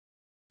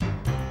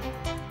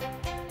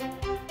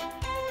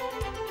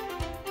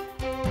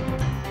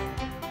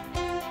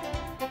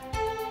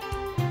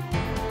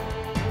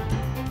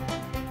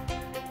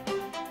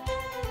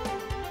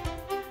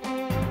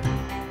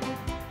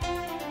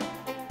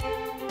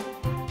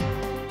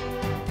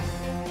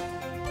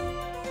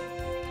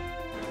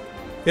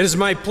It is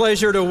my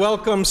pleasure to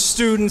welcome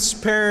students,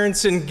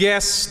 parents, and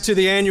guests to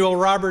the annual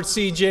Robert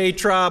C.J.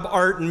 Traub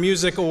Art and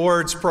Music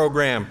Awards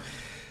program.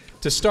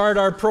 To start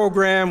our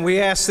program, we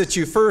ask that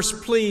you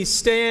first please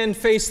stand,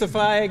 face the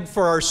flag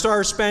for our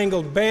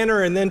Star-Spangled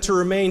Banner, and then to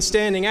remain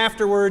standing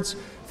afterwards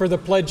for the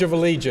Pledge of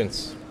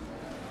Allegiance.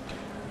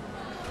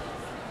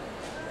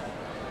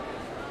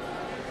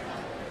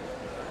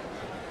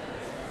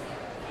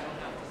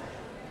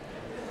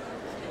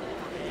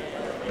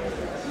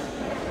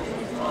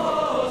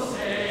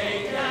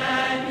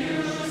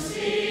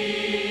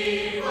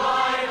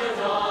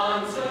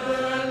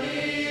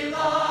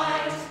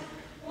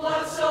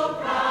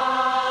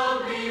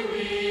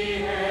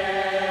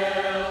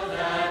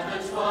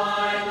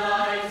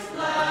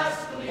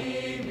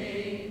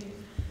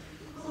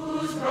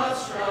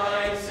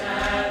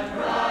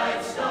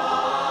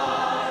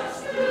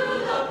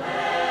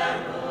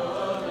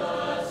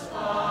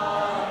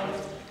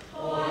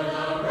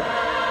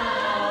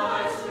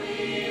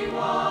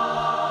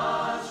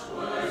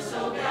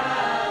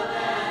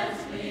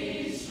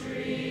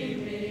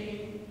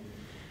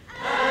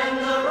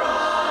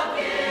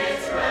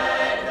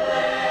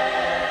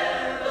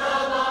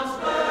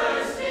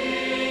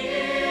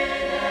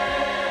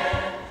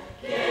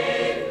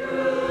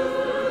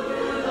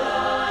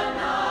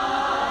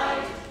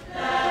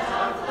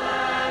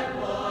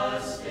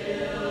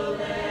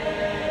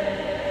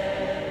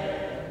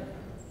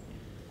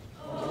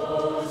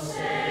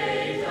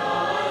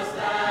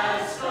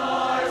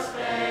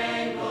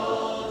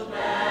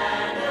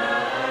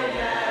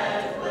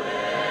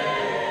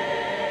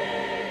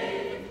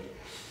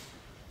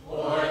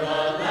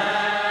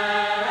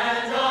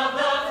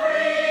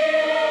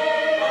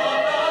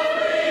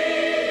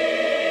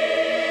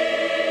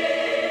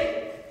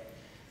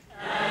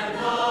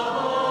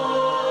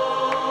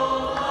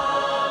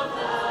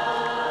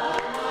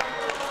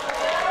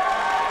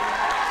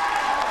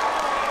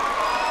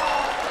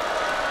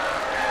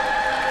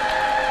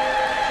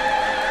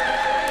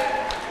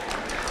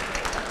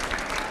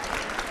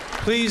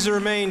 Please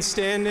remain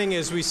standing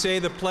as we say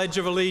the Pledge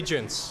of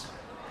Allegiance.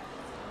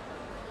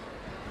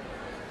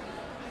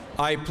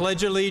 I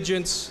pledge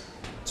allegiance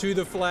to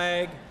the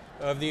flag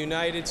of the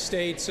United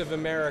States of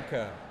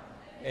America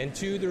and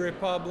to the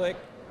republic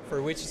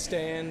for which it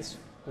stands,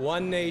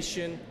 one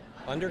nation,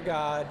 under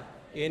God,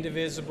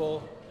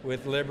 indivisible,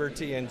 with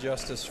liberty and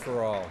justice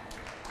for all.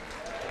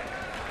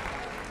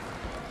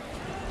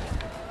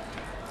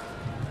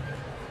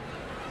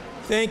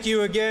 Thank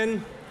you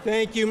again.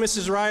 Thank you,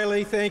 Mrs.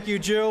 Riley. Thank you,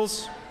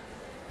 Jills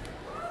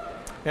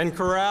and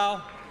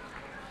Corral.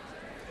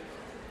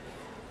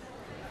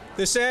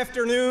 This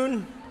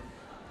afternoon,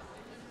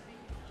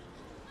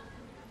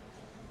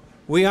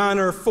 we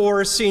honor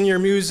 4 senior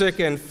music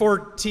and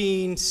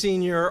 14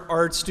 senior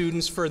art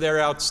students for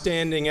their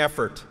outstanding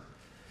effort.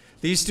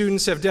 These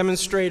students have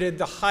demonstrated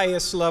the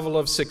highest level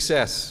of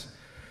success.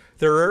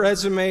 Their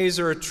resumes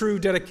are a true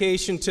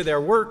dedication to their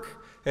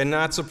work, and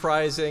not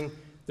surprising,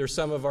 they're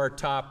some of our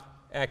top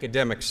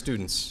academic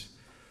students.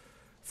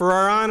 For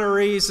our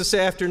honorees this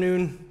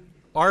afternoon,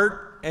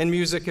 art and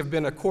music have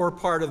been a core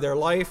part of their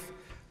life,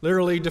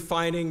 literally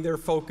defining their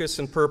focus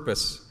and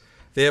purpose.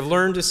 They have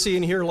learned to see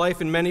and hear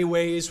life in many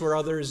ways where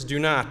others do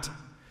not.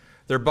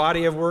 Their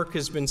body of work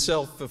has been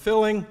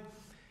self-fulfilling,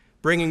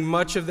 bringing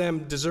much of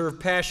them deserved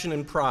passion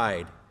and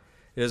pride.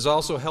 It has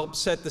also helped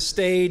set the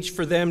stage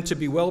for them to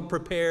be well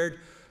prepared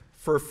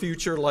for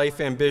future life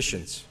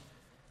ambitions.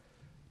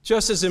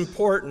 Just as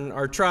important,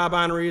 our Traub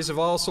honorees have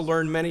also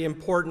learned many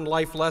important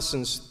life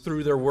lessons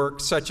through their work,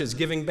 such as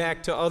giving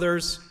back to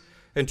others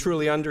and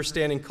truly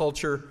understanding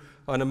culture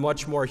on a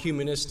much more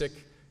humanistic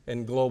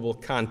and global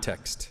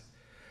context.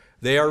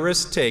 They are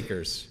risk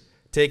takers,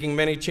 taking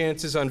many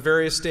chances on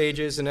various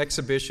stages and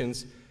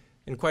exhibitions,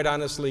 and quite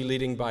honestly,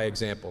 leading by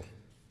example.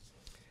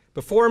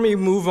 Before we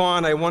move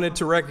on, I wanted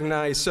to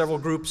recognize several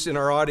groups in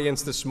our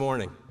audience this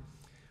morning.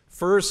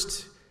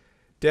 First,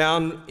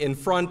 down in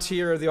front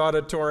here of the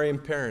auditorium,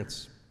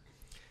 parents.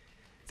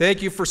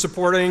 Thank you for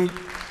supporting.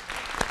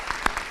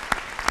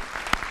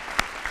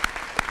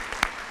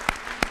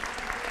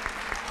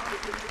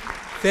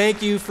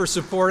 Thank you for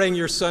supporting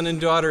your son and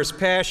daughter's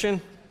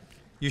passion.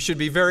 You should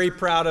be very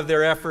proud of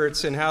their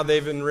efforts and how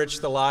they've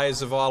enriched the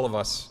lives of all of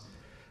us.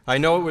 I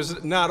know it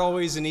was not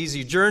always an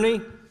easy journey.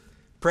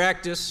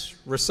 Practice,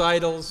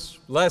 recitals,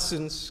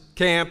 lessons,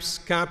 camps,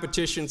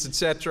 competitions,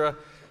 etc.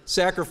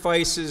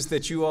 Sacrifices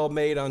that you all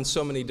made on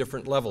so many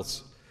different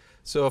levels.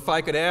 So if I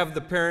could have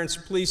the parents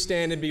please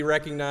stand and be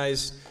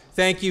recognized.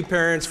 Thank you,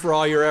 parents, for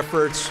all your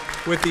efforts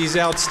with these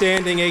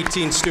outstanding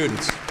 18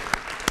 students.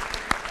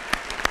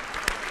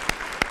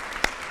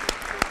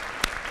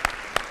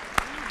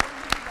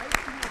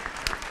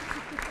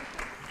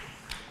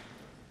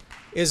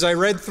 As I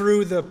read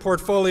through the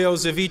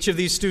portfolios of each of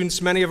these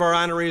students, many of our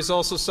honorees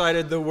also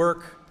cited the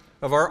work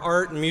of our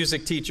art and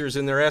music teachers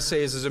in their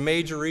essays as a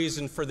major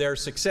reason for their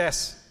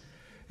success.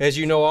 As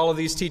you know, all of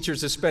these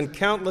teachers have spent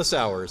countless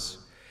hours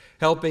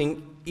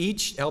helping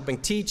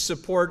teach,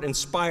 support,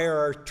 inspire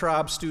our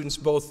Traub students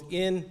both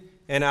in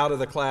and out of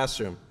the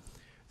classroom.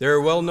 They are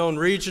well known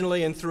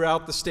regionally and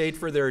throughout the state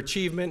for their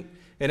achievement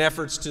and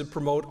efforts to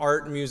promote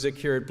art and music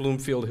here at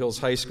Bloomfield Hills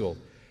High School.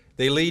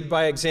 They lead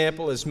by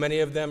example, as many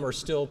of them are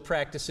still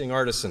practicing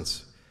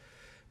artisans.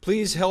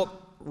 Please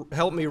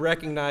help me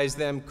recognize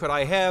them. Could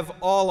I have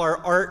all our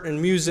art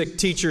and music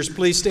teachers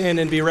please stand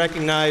and be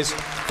recognized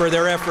for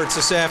their efforts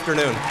this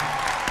afternoon?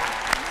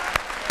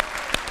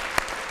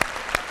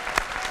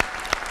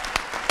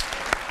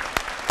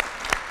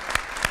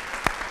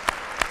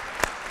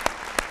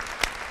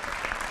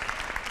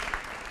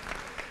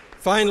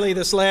 Finally,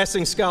 this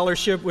lasting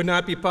scholarship would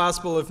not be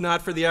possible if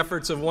not for the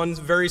efforts of one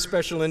very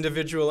special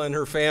individual and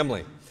her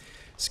family.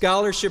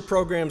 Scholarship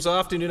programs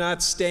often do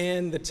not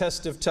stand the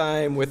test of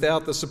time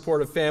without the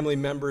support of family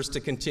members to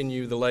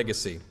continue the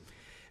legacy.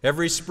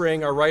 Every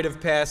spring, our rite of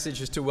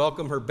passage is to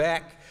welcome her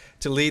back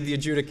to lead the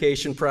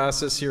adjudication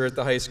process here at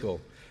the high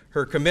school.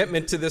 Her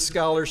commitment to this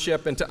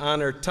scholarship and to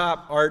honor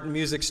top art and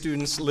music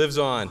students lives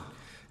on.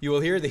 You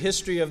will hear the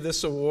history of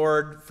this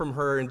award from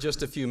her in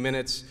just a few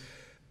minutes.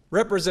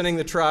 Representing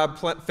the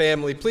Traub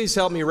family, please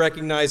help me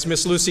recognize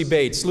Miss Lucy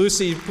Bates.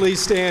 Lucy, please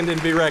stand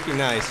and be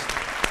recognized.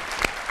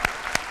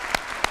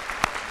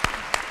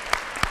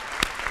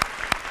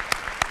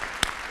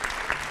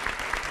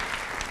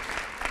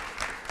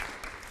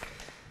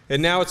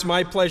 And now it's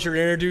my pleasure to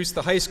introduce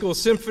the high school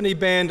symphony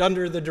band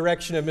under the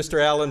direction of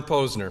Mr. Alan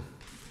Posner.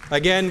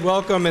 Again,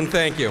 welcome and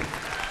thank you.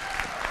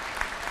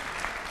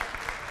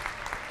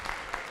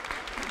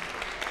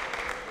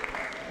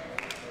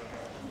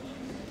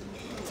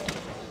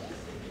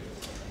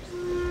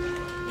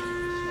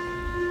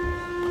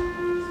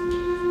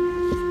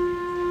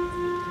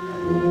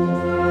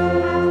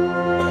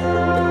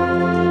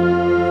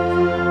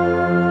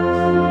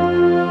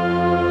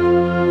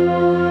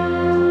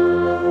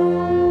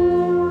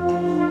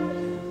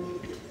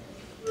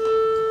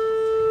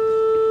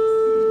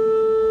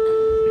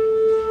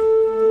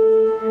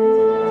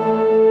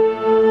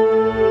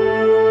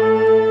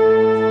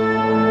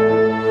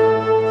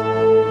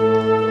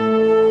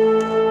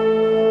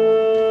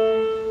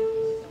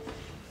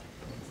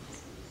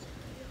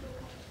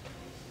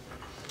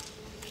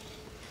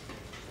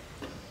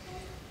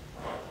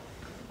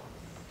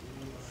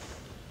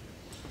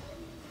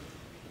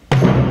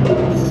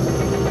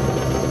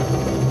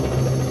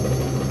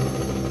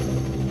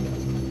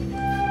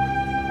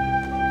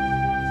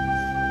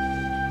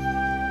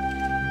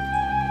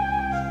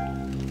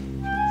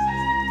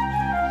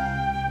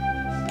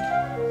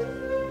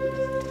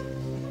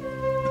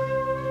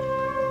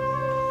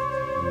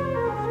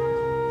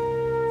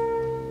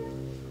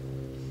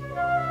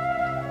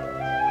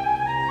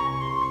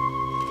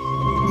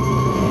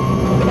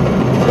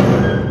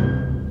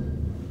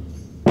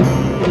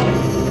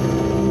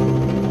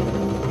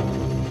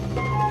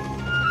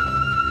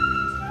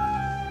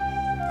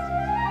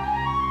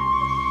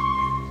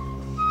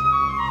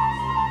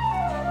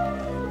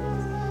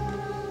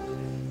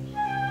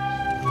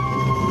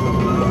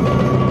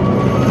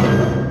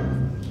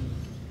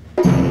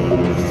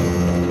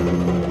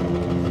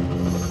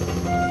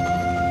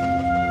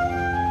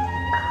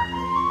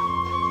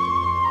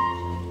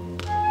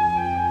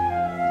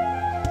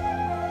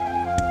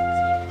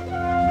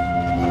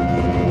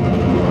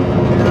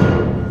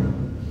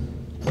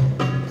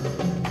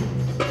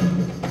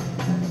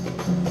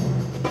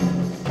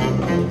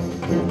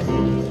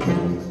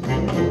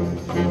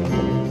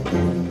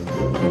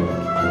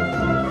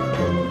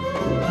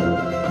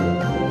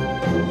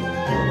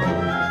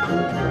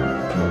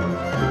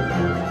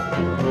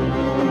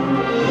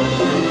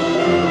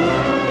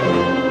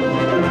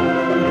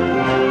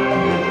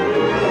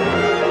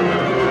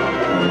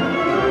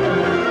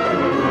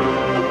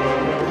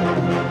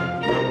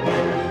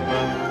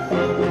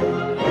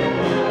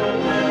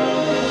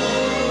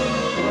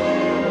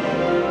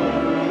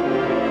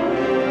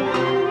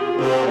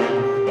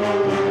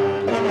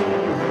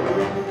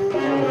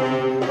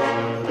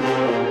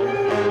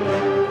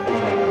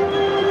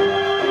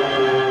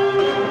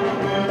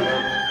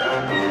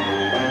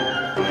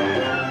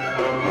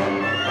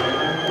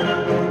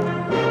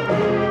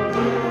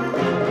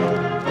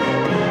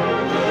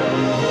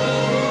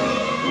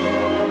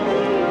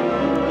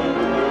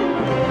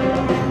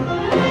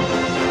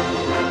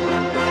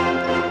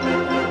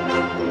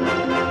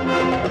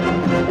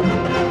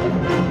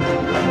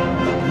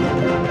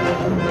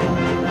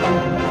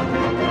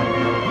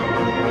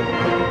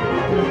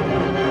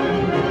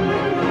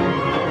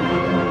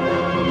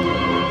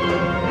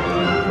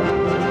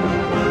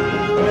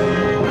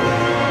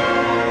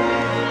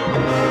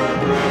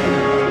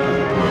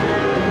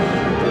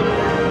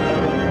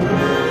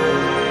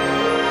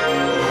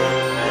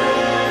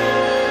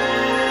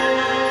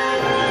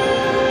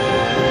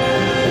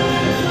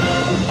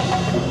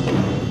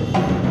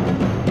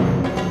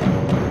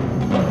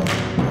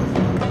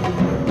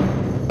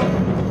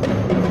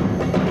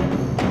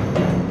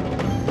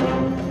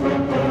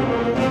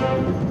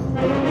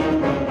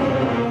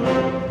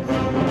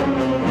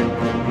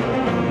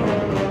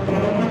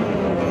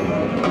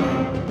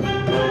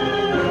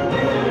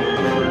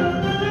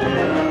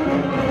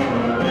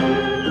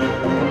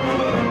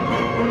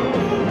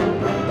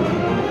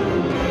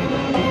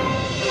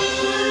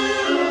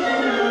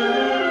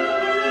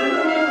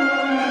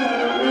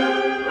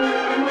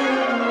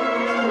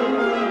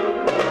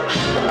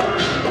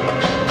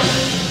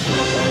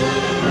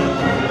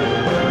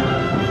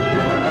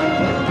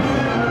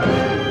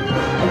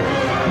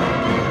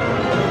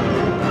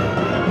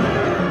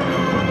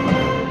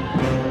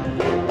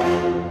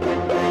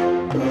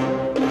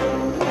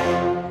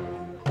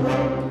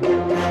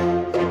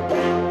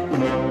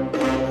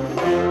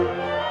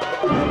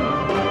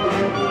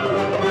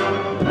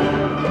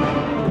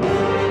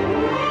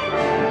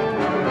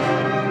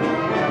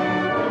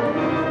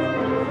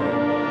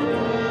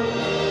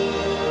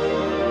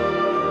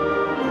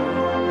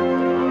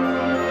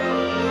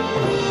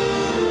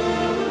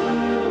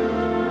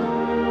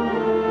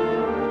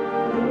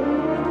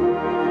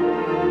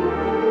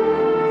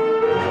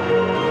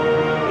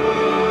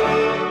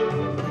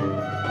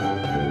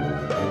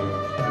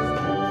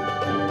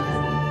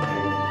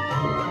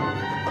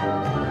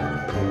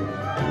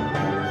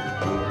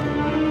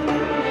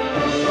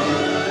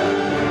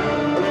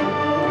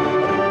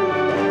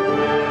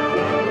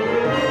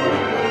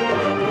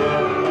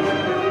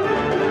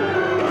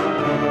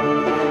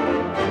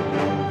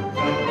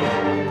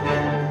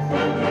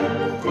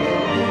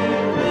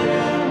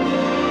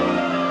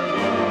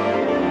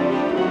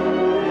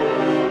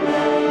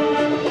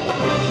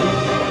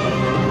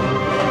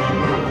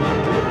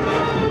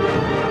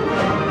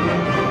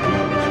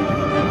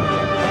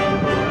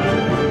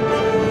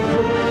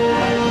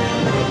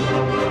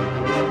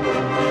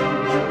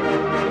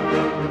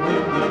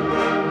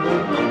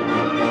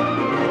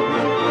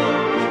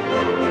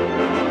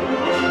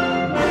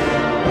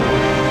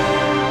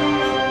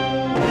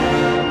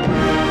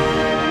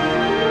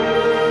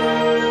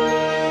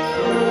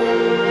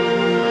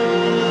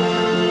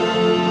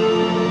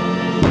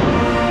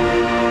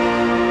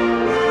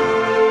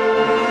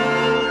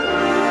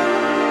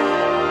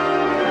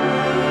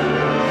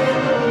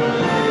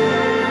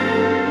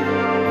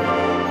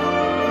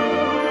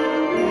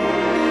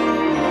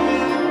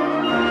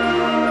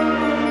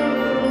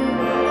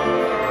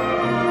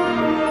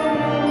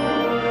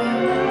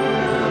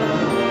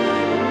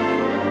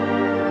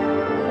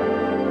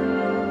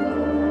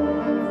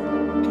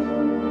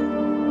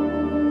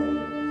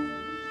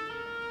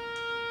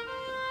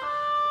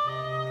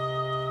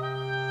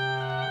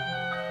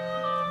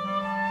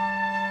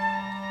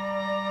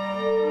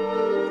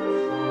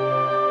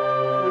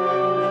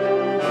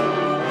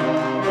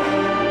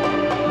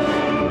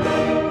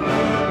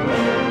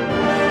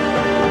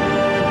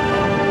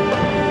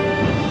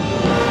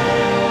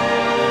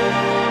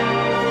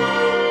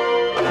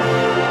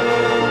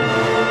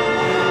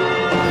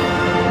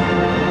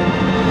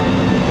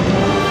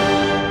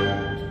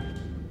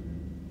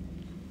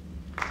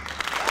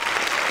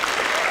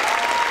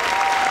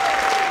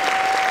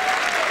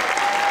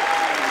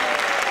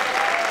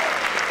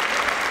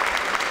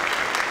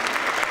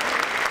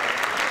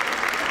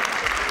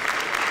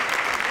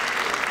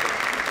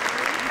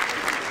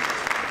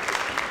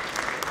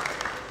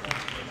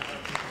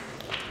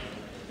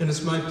 And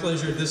it's my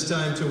pleasure at this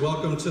time to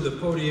welcome to the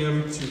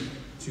podium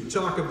to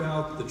talk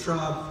about the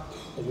Traub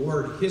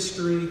Award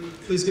history.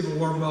 Please give a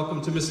warm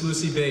welcome to Miss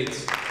Lucy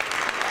Bates.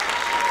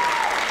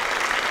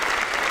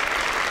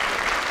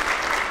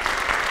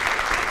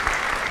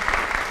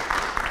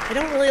 I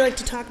don't really like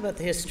to talk about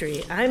the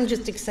history. I'm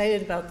just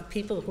excited about the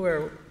people who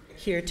are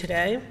here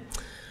today.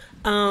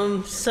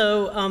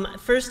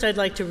 First I'd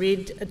like to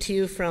read to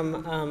you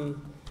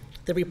from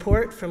the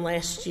report from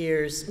last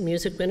year's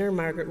music winner,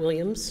 Margaret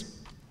Williams.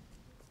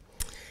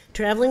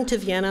 Traveling to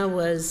Vienna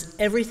was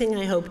everything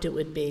I hoped it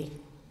would be.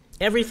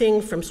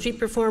 Everything from street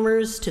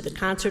performers to the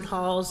concert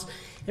halls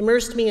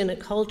immersed me in a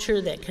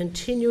culture that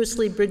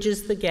continuously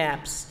bridges the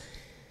gaps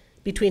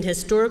between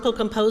historical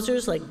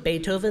composers like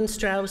Beethoven,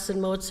 Strauss,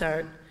 and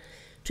Mozart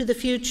to the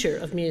future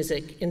of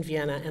music in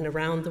Vienna and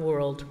around the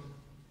world.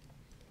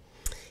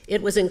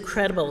 It was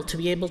incredible to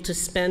be able to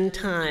spend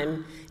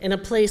time in a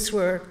place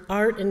where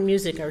art and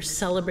music are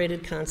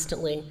celebrated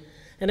constantly,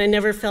 and I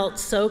never felt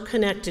so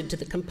connected to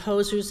the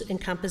composers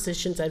and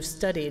compositions I've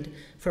studied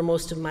for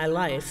most of my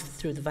life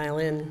through the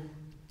violin.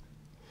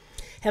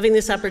 Having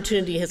this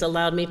opportunity has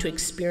allowed me to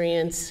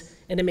experience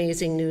an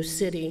amazing new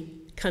city,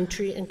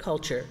 country, and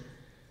culture.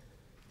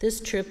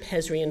 This trip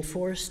has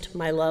reinforced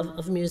my love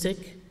of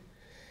music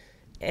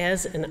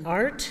as an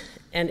art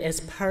and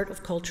as part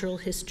of cultural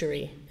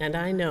history, and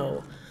I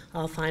know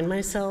I'll find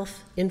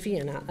myself in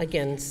Vienna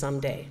again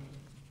someday.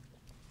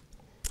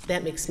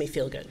 That makes me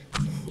feel good.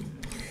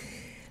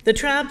 The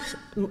Traub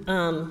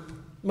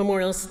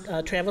Memorial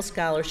Travel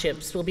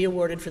Scholarships will be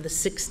awarded for the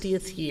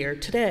 60th year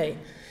today.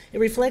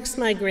 It reflects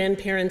my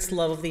grandparents'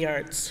 love of the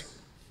arts.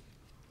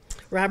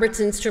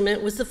 Robert's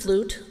instrument was the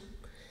flute.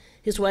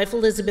 His wife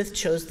Elisabeth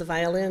chose the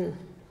violin.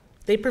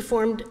 They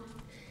performed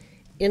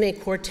in a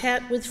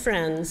quartet with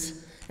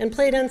friends and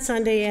played on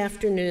Sunday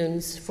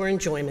afternoons for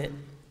enjoyment.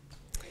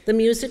 The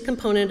music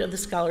component of the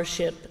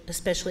scholarship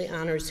especially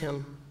honors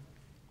him.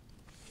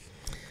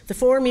 The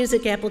 4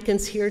 music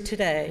applicants here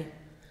today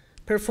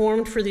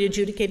performed for the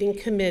adjudicating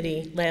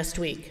committee last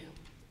week.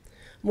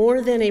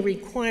 More than a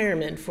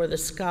requirement for the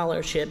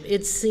scholarship,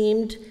 it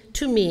seemed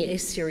to me a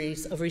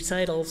series of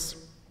recitals.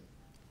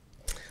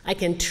 I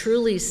can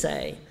truly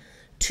say,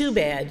 too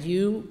bad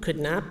you could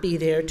not be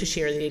there to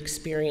share the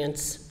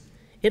experience.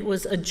 It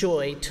was a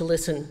joy to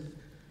listen.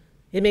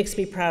 It makes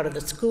me proud of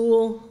the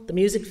school, the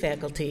music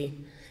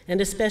faculty,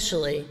 and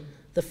especially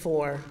the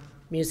 4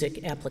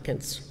 music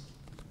applicants.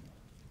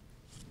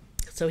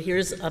 So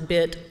here's a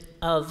bit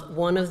of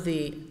one of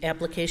the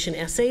application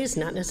essays,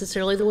 not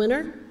necessarily the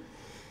winner.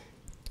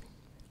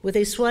 With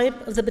a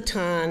swipe of the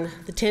baton,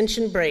 the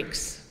tension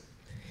breaks,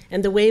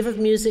 and the wave of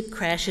music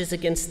crashes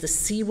against the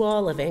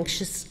seawall of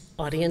anxious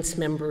audience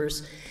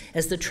members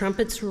as the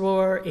trumpets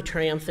roar a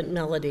triumphant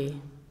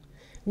melody.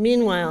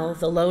 Meanwhile,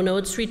 the low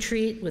notes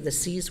retreat with the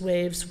sea's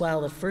waves while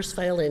the first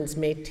violins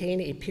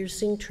maintain a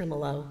piercing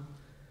tremolo.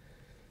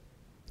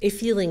 A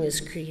feeling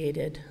is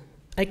created.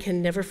 I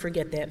can never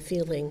forget that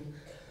feeling,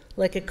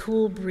 like a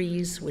cool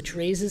breeze which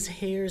raises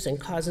hairs and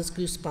causes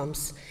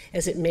goosebumps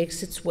as it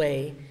makes its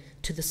way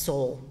to the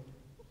soul.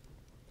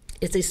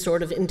 It's a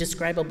sort of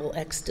indescribable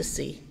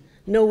ecstasy.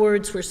 No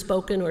words were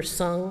spoken or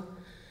sung,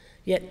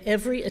 yet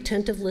every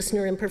attentive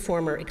listener and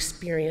performer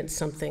experienced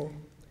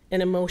something.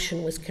 An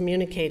emotion was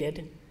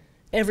communicated.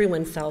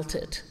 Everyone felt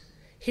it.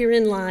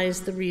 Herein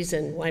lies the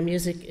reason why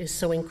music is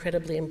so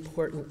incredibly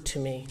important to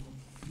me.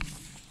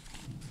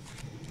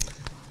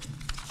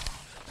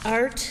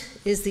 Art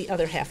is the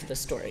other half of the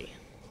story.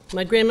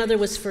 My grandmother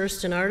was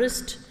first an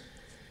artist.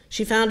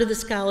 She founded the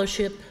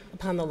scholarship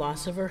upon the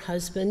loss of her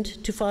husband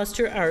to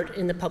foster art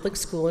in the public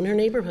school in her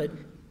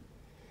neighborhood.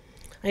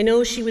 I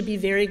know she would be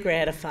very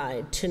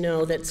gratified to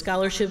know that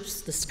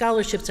the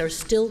scholarships are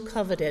still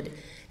coveted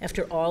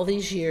after all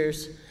these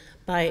years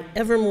by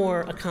ever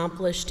more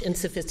accomplished and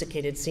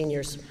sophisticated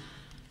seniors.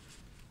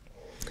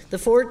 The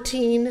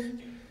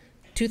 14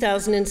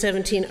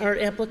 2017 art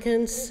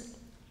applicants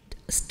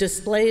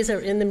displays are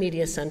in the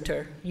media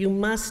center. You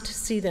must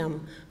see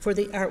them, for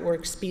the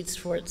artwork speaks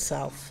for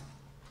itself.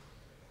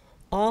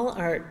 All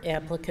art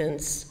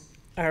applicants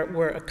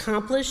were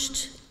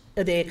accomplished.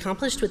 They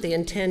accomplished what they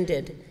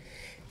intended.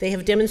 They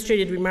have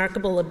demonstrated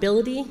remarkable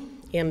ability,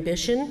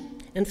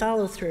 ambition, and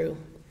follow-through.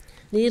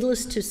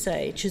 Needless to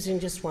say, choosing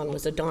just one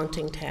was a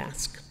daunting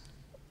task.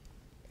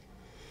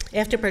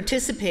 After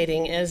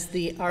participating as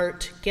the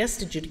art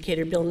guest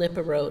adjudicator Bill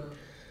Nippa wrote,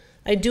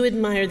 I do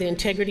admire the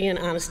integrity and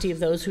honesty of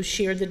those who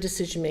shared the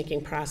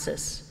decision-making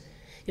process.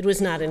 It was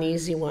not an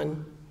easy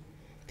one.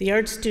 The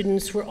art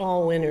students were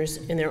all winners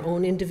in their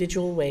own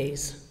individual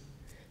ways.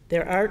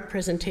 Their art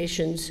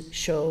presentations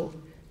show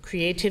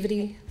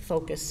creativity,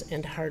 focus,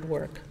 and hard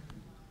work.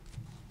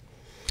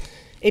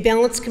 A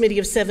balanced committee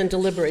of 7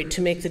 deliberate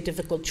to make the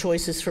difficult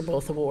choices for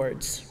both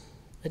awards.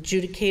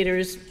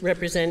 Adjudicators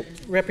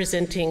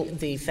representing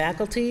the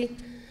faculty,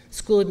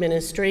 school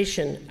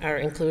administration are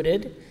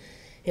included.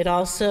 It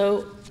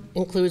also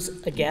includes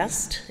a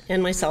guest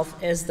and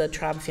myself as the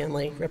Traub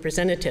family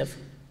representative.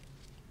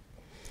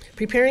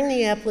 Preparing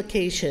the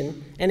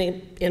application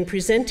and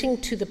presenting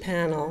to the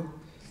panel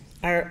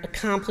are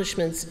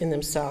accomplishments in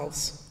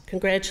themselves.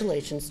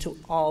 Congratulations to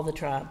all the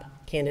Traub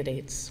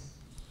candidates.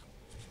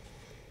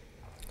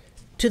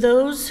 To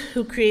those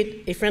who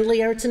create a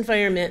friendly arts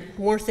environment,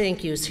 more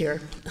thank yous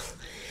here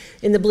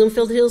in the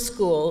Bloomfield Hills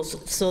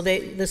schools so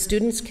the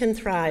students can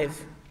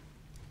thrive.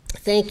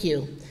 Thank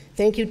you.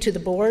 Thank you to the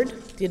board,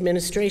 the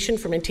administration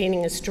for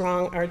maintaining a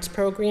strong arts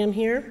program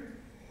here.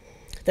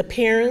 The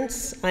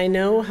parents, I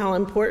know how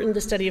important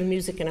the study of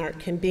music and art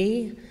can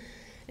be,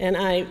 and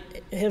I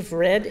have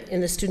read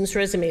in the students'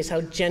 resumes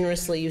how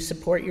generously you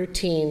support your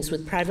teens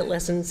with private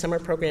lessons, summer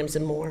programs,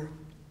 and more.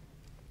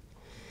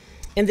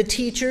 And the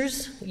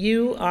teachers,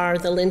 you are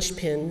the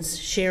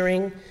linchpins,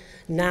 sharing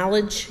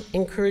knowledge,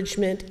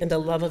 encouragement, and the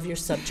love of your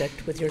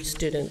subject with your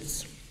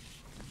students.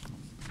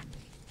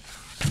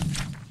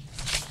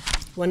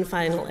 One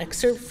final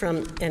excerpt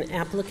from an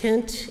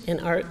applicant in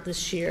art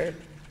this year,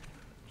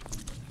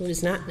 who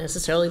is not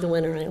necessarily the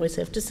winner, I always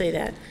have to say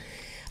that.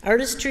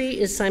 Artistry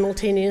is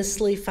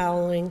simultaneously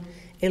following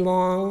a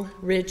long,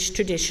 rich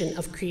tradition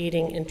of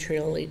creating and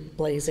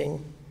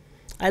trailblazing.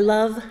 I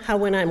love how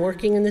when I'm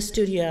working in the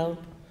studio,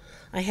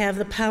 I have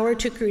the power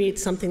to create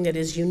something that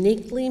is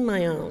uniquely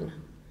my own.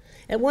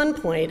 At one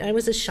point, I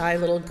was a shy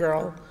little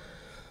girl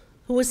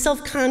who was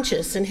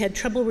self-conscious and had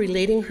trouble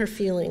relating her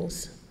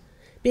feelings.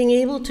 Being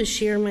able to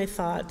share my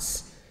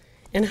thoughts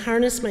and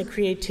harness my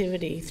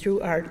creativity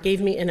through art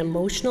gave me an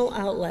emotional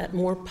outlet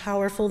more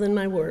powerful than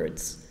my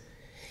words.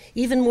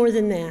 Even more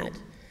than that,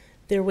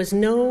 there was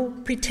no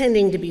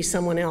pretending to be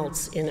someone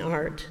else in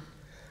art.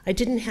 I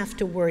didn't have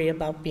to worry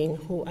about being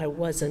who I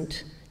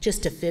wasn't,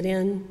 just to fit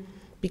in,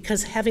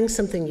 because having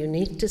something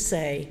unique to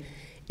say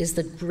is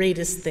the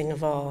greatest thing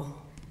of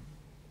all.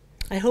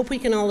 I hope we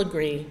can all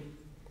agree.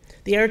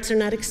 The arts are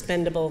not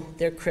expendable,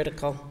 they're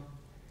critical.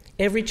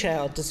 Every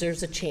child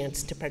deserves a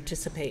chance to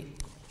participate.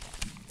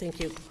 Thank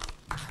you.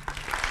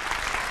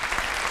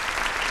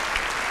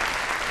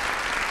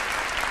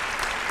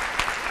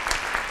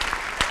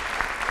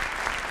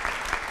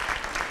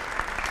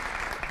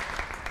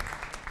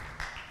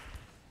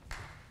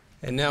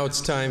 And now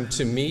it's time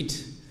to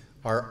meet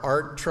our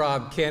Art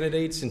Traub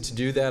candidates, and to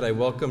do that, I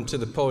welcome to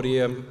the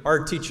podium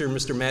art teacher,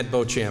 Mr. Matt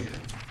Beauchamp.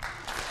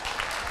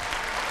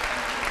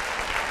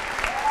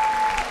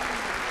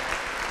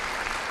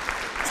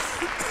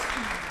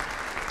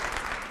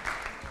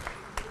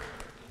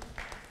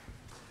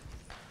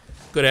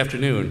 Good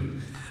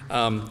afternoon.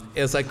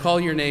 As I call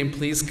your name,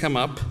 please come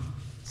up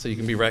so you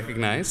can be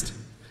recognized.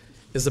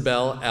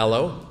 Isabel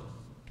Allo.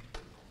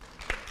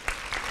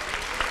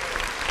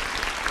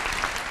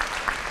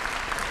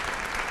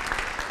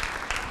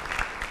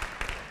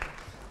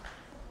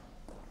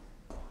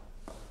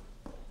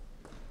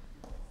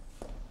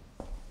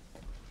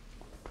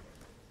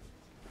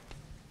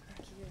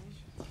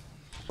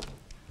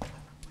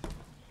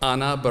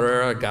 Ana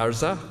Barrera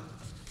Garza.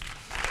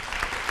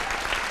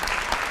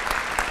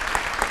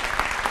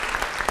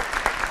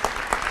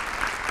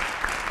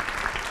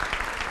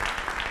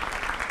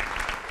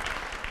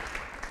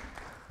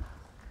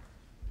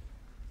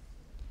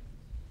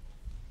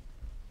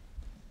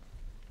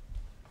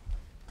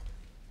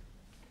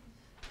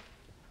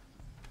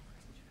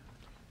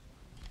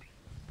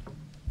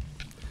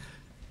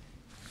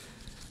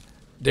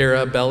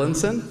 Dara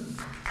Bellinson.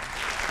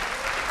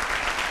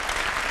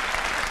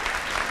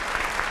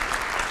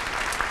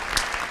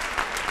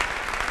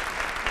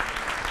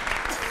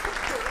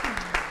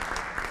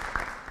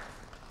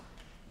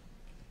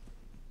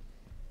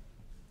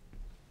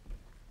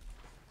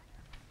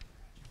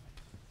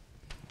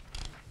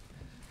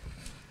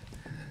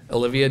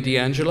 Olivia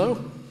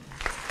D'Angelo.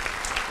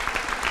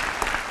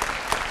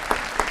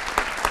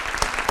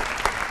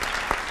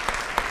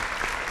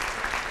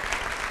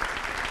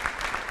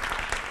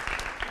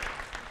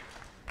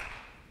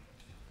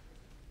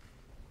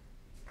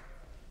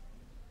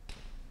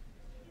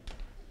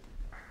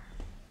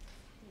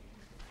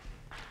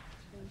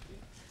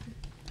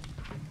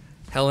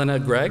 Helena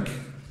Gregg.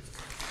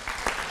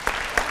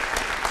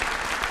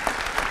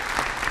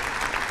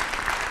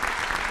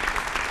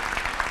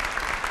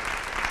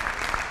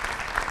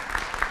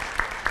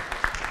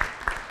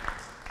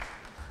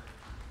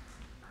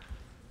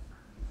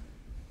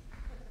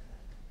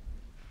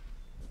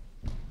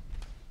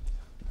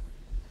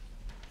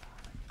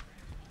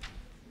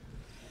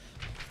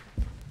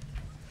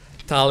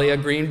 Talia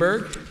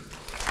Greenberg.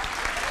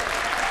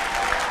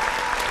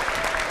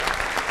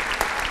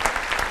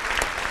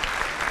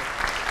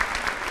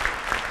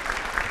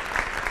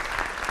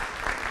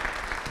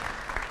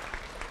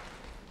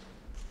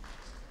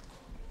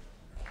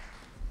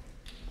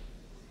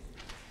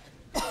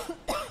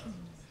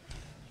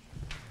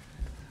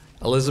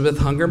 Elisabeth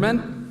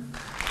Hungerman.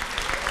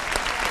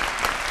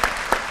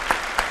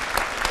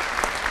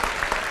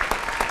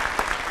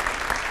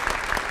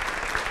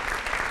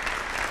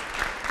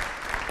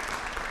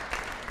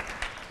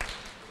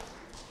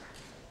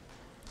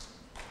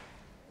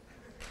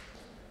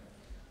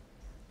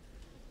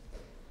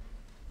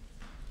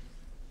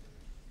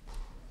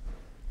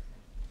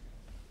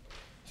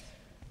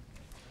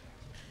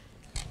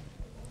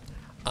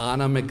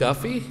 Anna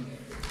McGuffey.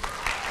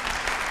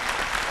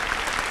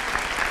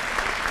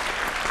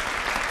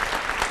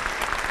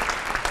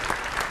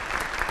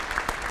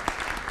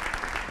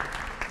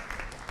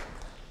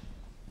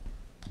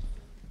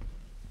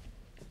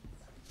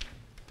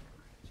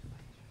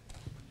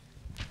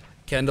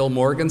 Kendall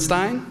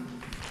Morgenstein.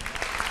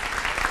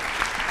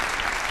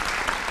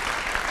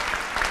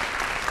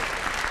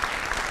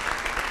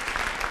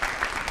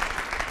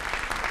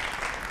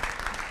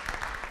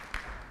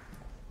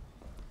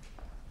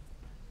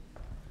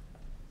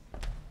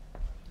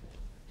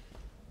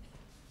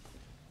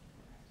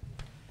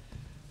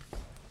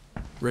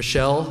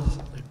 Rochelle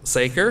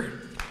Saker.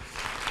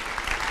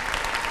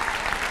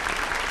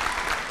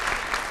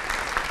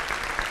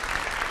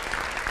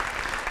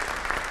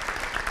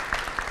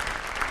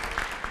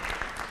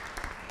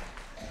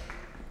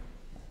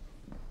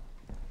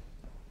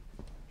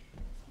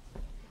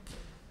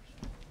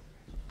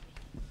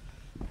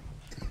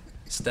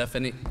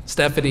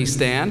 Stephanie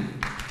Stan.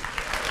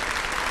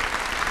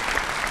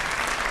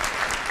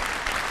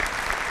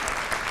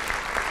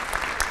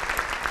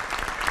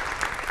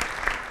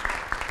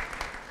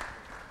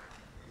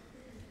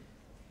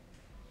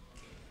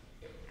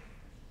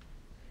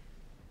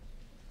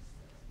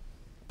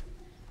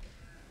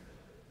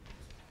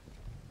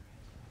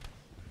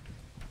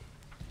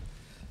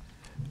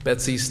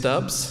 Betsy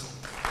Stubbs.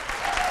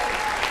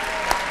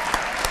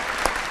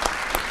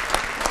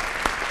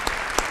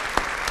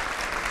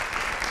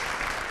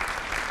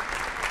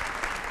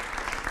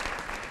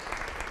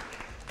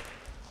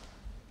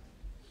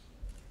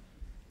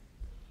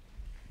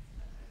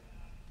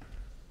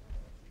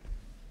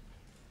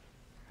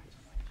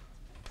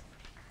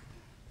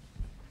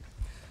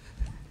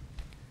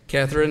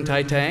 Catherine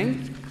Tai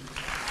Tang.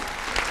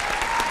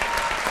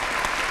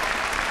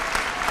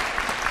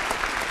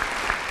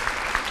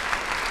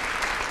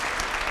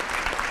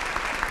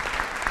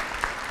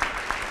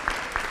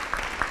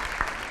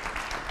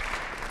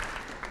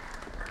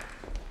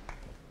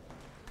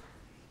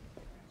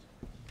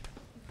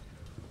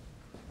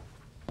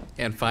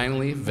 And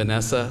finally,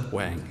 Vanessa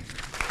Wang.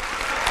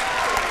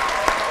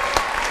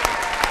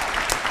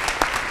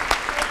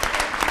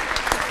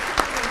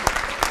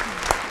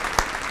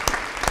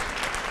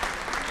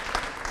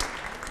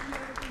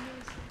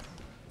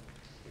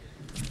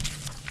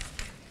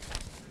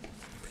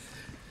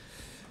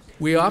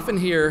 We often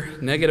hear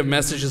negative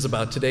messages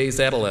about today's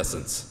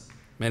adolescents.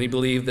 Many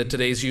believe that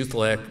today's youth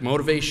lack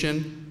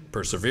motivation,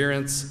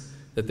 perseverance,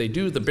 that they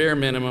do the bare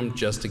minimum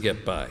just to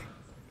get by.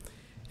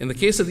 In the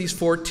case of these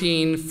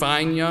 14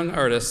 fine young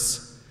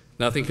artists,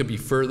 nothing could be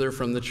further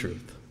from the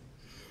truth.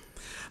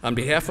 On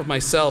behalf of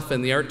myself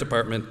and the art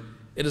department,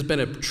 it has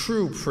been a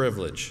true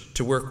privilege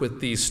to work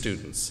with these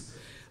students.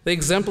 They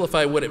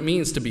exemplify what it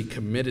means to be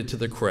committed to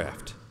the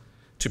craft,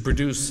 to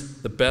produce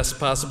the best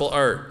possible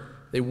art.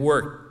 They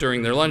worked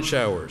during their lunch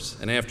hours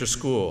and after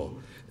school.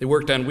 They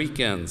worked on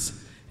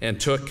weekends and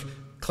took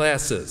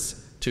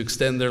classes to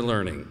extend their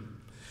learning.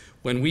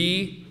 When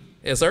we,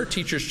 as art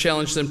teachers,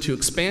 challenged them to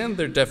expand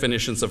their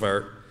definitions of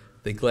art,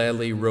 they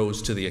gladly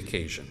rose to the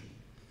occasion,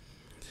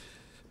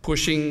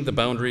 pushing the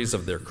boundaries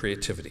of their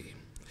creativity.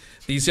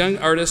 These young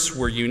artists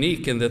were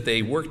unique in that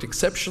they worked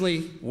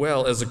exceptionally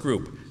well as a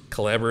group,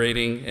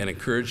 collaborating and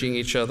encouraging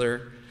each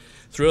other.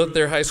 Throughout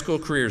their high school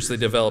careers, they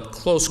developed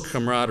close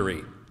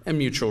camaraderie and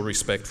mutual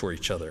respect for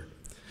each other.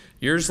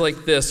 Years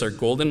like this are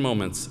golden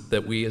moments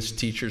that we as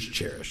teachers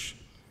cherish.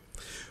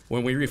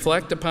 When we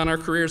reflect upon our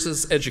careers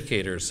as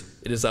educators,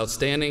 it is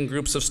outstanding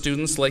groups of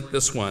students like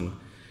this one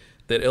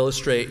that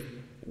illustrate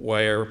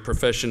why our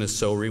profession is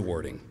so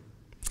rewarding.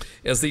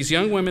 As these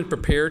young women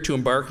prepare to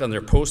embark on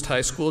their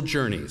post-high school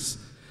journeys,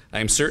 I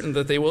am certain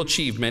that they will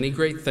achieve many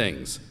great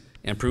things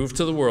and prove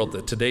to the world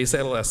that today's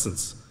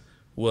adolescents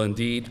will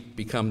indeed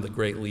become the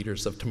great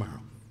leaders of tomorrow.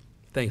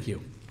 Thank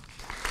you.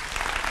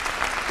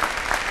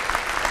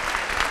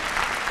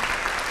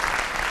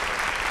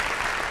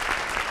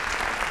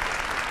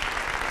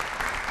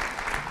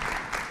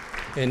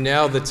 And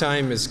now the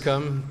time has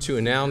come to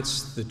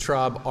announce the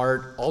Traub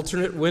Art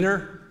alternate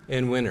winner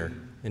and winner.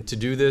 And to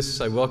do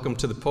this, I welcome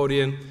to the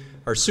podium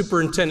our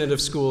Superintendent of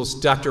Schools,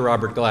 Dr.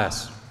 Robert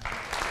Glass.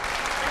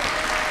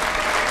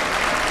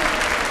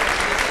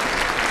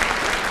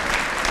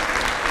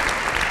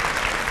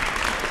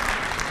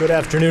 Good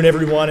afternoon,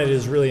 everyone. It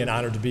is really an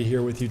honor to be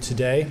here with you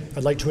today.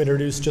 I'd like to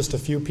introduce just a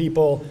few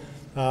people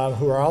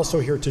who are also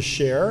here to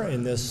share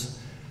in this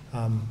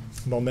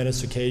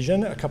momentous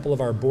occasion. A couple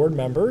of our board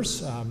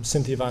members,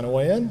 Cynthia Von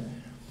Oyen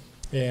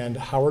and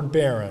Howard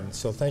Barron.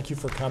 So thank you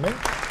for coming.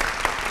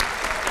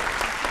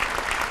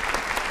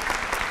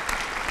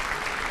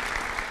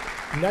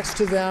 Next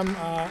to them,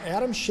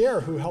 Adam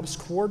Scher, who helps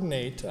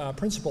coordinate,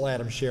 Principal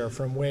Adam Scher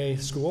from Way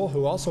School,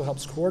 who also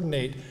helps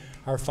coordinate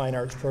our fine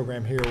arts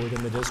program here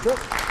within the district.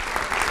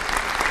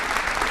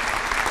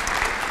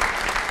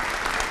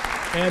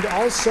 And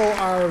also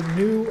our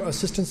new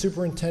Assistant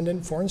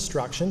Superintendent for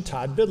Instruction,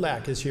 Todd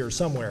Bidlack, is here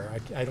somewhere.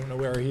 I don't know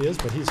where he is,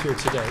 but he's here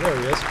today. There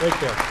he is,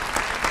 right there.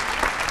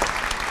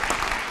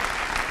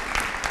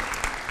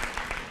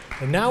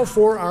 And now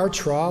for our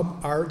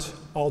Traub Art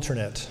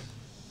alternate.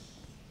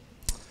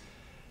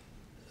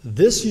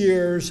 This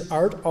year's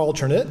art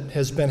alternate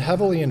has been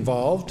heavily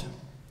involved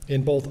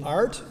in both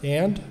art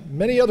and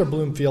many other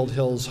Bloomfield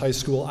Hills High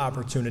School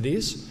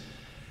opportunities,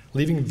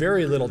 leaving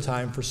very little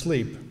time for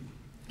sleep.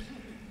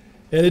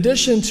 In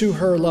addition to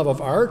her love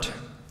of art,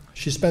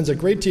 she spends a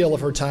great deal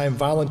of her time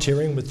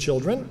volunteering with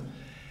children,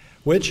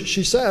 which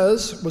she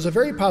says was a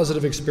very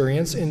positive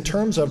experience in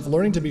terms of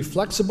learning to be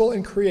flexible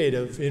and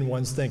creative in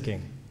one's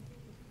thinking.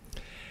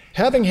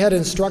 Having had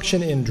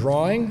instruction in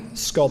drawing,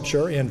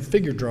 sculpture, and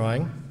figure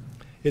drawing,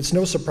 it's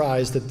no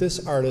surprise that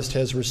this artist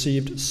has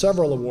received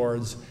several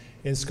awards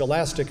in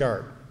scholastic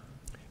art,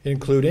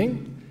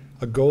 including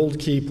a Gold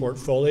Key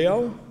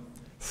portfolio,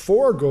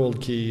 4 Gold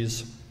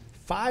Keys,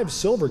 5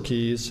 Silver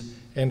Keys,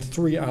 and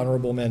 3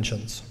 honorable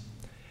mentions.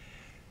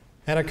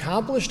 An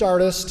accomplished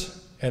artist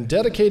and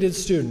dedicated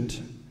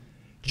student,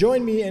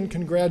 join me in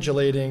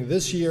congratulating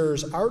this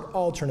year's art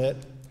alternate,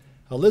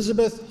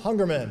 Elisabeth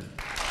Hungerman.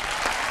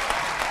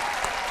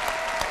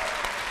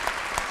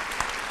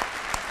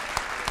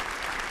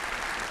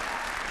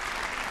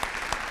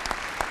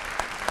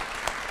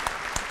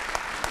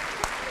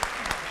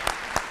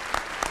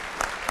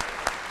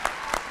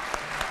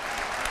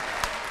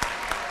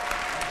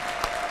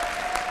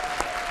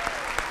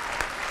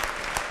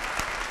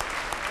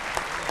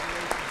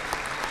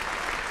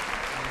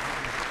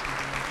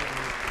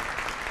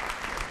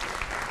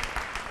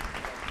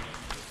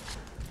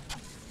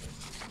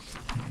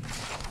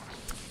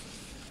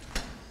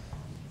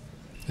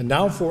 And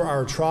now for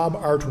our Traub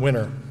Art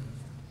winner.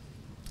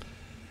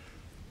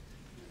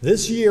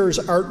 This year's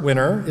art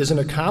winner is an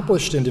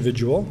accomplished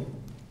individual.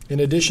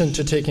 In addition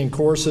to taking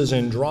courses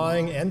in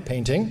drawing and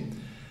painting,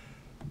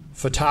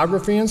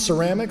 photography and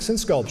ceramics and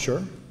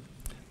sculpture,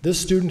 this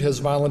student has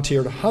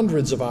volunteered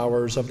hundreds of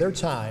hours of their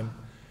time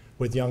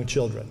with young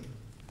children.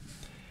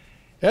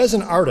 As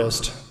an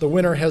artist, the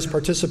winner has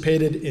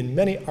participated in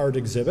many art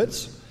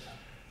exhibits,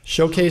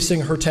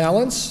 showcasing her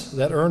talents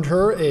that earned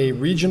her a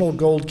regional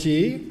Gold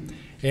Key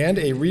and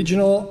a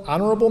regional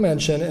honorable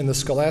mention in the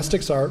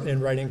Scholastics Art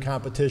and Writing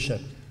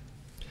Competition.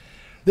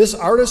 This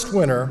artist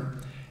winner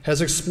has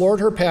explored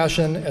her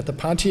passion at the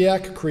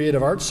Pontiac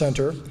Creative Arts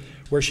Center,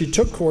 where she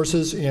took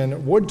courses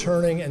in wood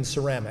turning and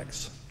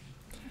ceramics.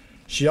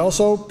 She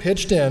also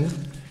pitched in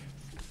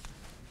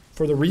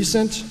for the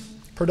recent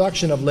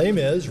production of Les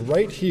Mis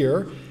right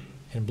here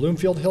in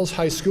Bloomfield Hills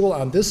High School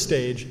on this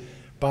stage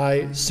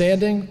by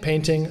sanding,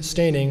 painting,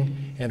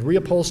 staining, and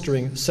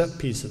reupholstering set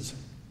pieces.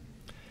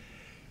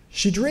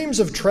 She dreams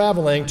of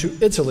traveling to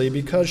Italy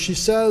because she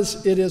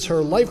says it is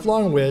her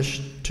lifelong wish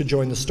to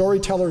join the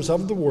storytellers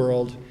of the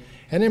world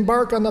and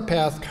embark on the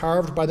path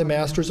carved by the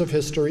masters of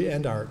history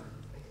and art.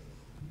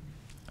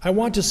 I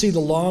want to see the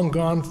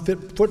long-gone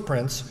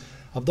footprints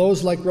of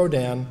those like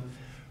Rodin,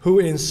 who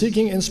in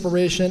seeking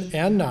inspiration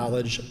and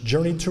knowledge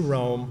journeyed to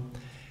Rome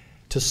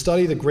to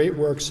study the great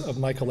works of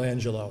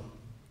Michelangelo.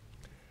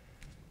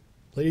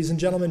 Ladies and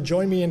gentlemen,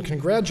 join me in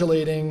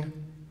congratulating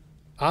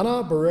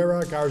Ana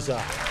Barrera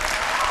Garza.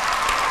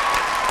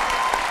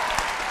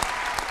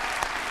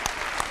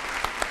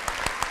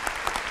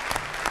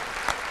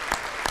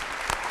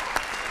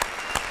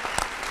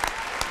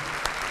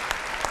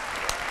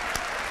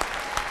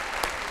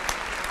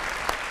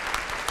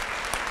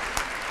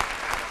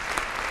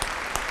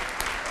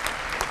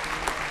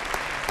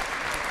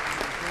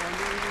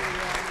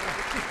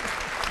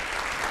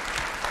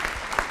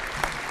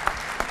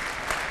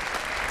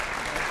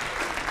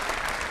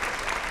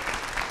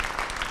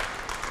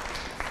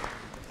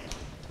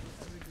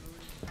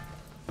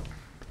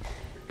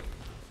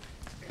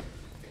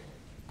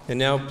 And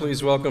now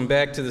please welcome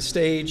back to the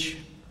stage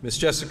Miss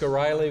Jessica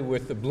Riley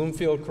with the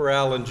Bloomfield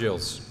Chorale and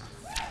Jills.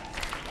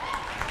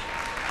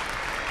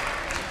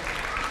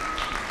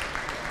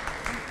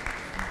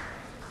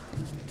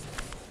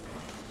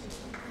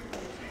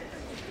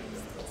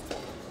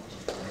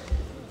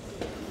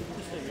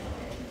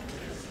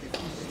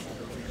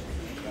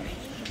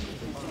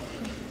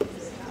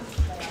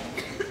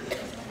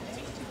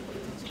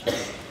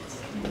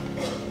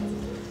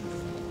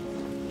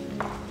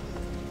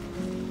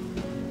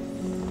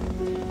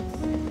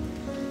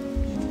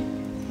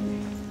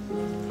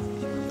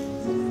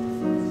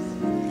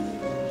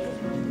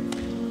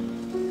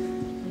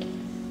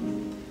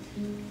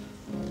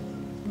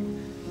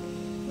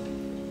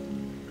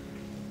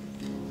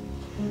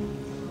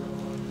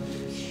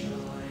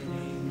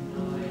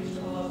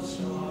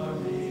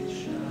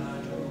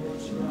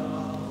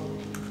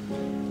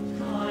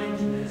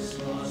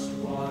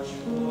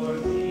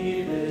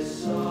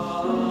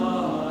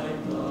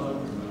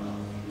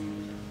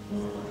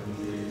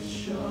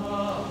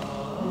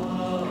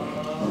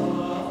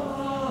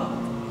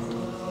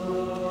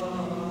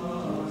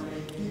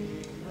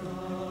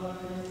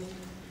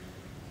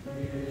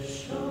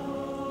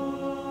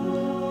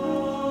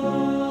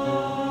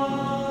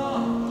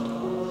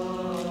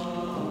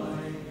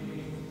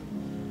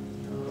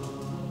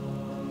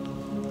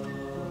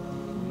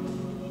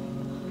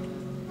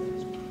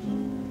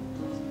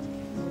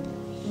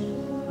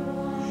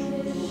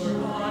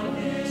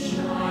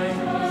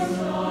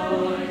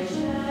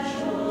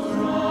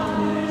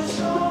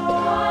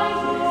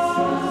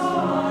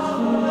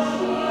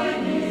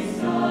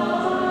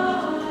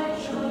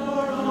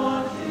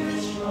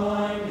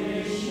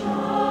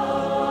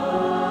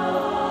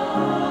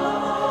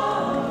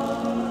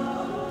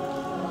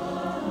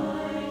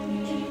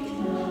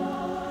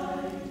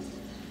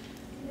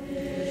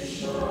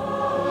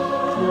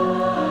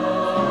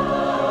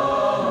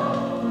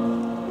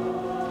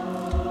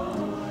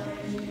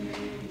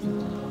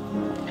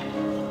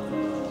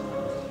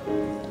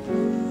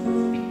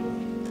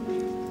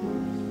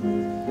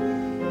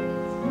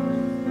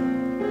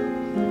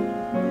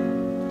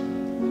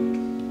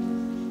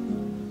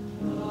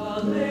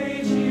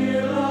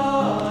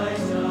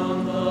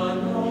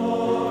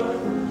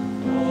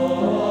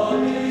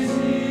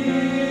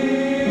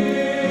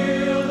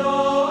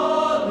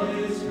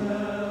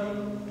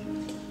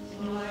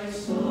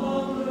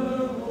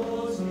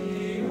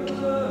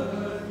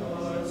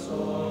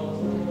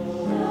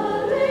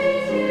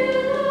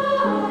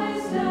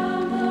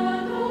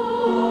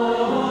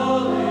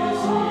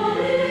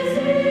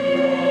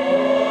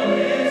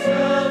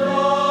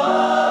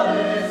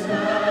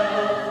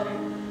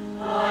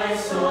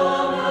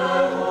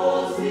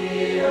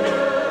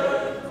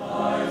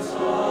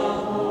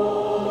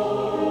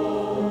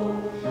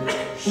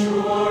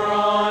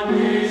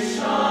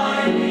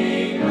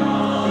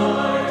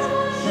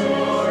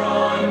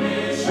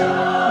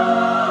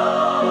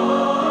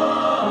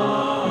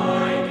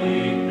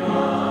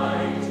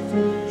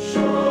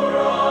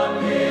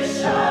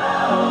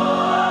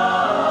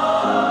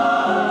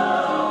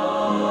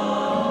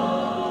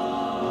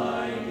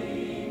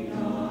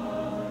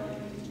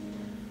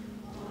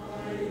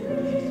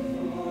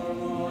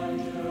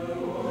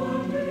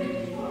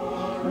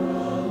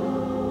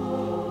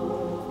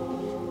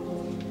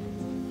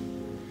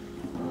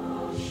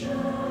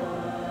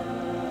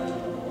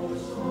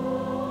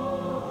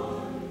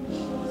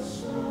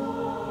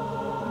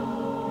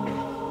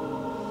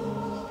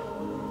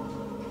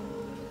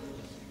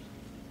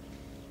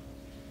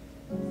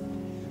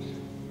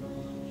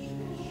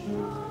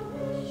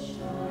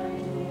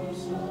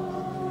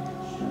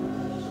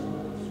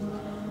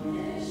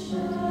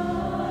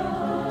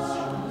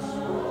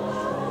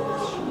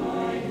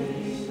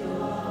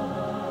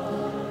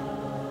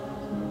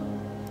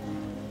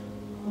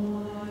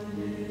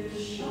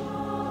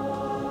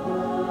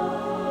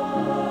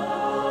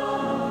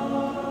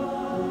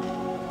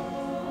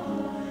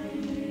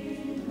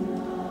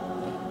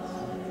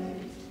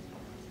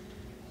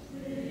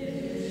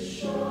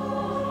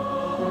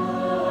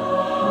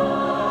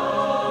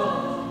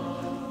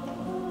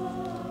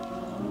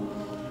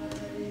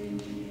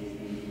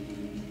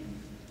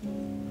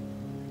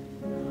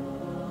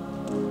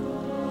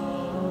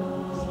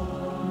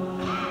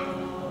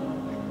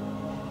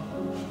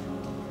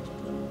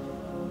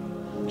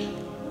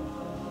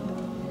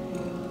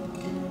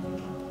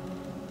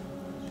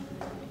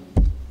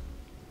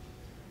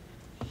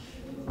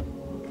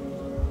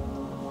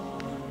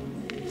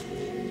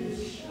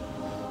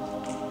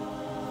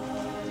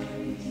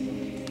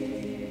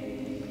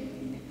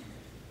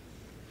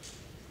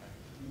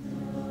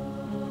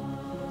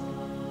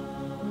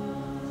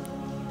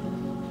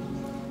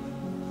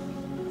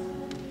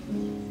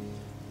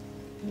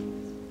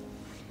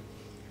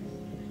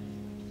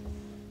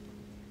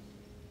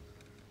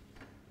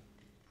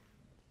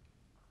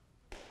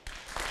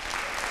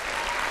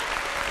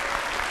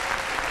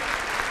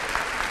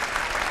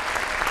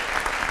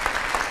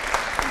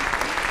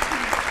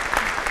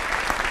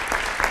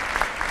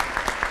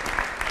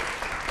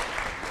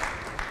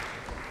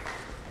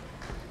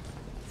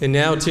 And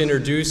now to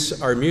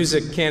introduce our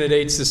music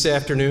candidates this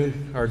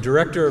afternoon, our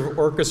Director of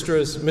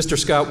Orchestras, Mr.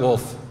 Scott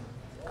Wolf.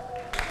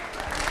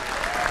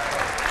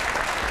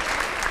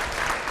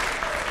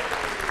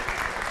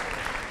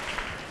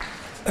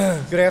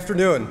 Good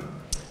afternoon.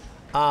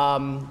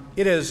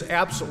 It is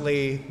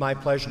absolutely my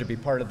pleasure to be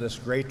part of this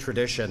great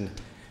tradition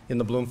in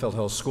the Bloomfield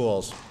Hills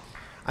Schools.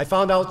 I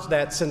found out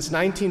that since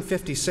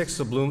 1956,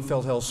 the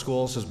Bloomfield Hills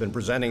Schools has been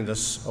presenting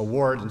this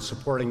award and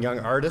supporting young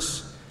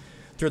artists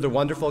through the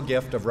wonderful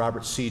gift of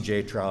Robert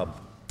C.J. Traub.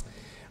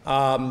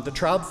 The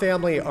Traub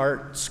Family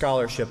Art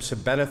Scholarships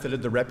have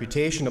benefited the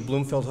reputation of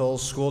Bloomfield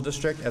Hills School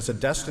District as a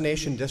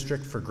destination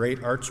district for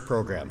great arts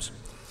programs.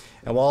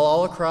 And while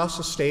all across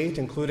the state,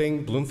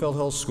 including Bloomfield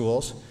Hills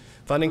Schools,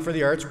 funding for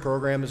the arts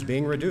program is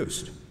being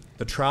reduced,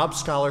 the Traub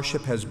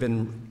Scholarship has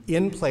been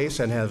in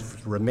place and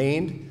has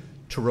remained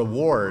to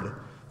reward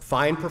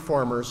fine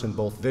performers in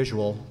both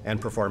visual and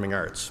performing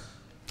arts.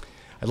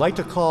 I'd like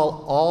to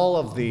call all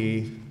of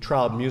the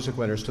Traub music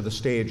winners to the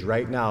stage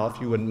right now,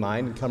 if you wouldn't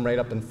mind, and come right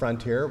up in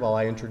front here while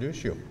I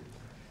introduce you.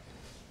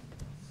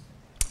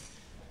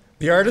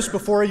 The artists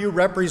before you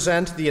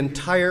represent the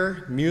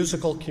entire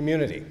musical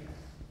community.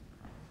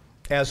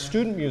 As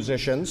student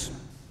musicians,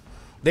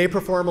 they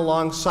perform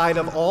alongside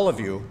of all of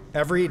you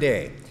every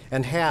day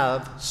and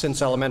have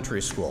since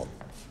elementary school.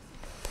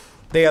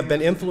 They have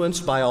been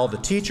influenced by all the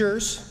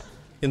teachers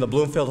in the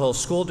Bloomfield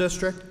Hills School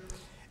District,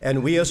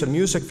 and we as a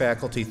music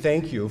faculty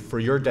thank you for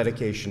your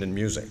dedication in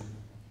music.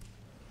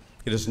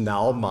 It is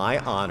now my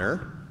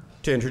honor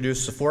to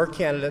introduce the 4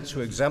 candidates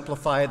who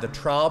exemplify the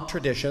Traub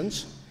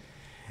traditions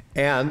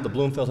and the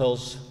Bloomfield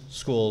Hills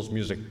Schools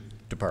Music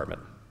Department.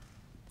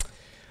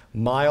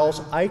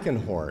 Miles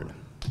Eichenhorn.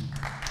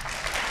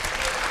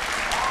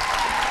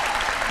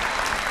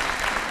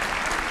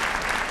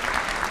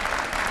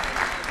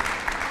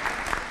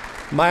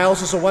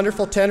 Miles is a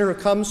wonderful tenor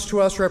who comes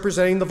to us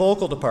representing the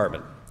vocal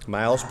department.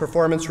 Miles'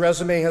 performance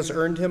resume has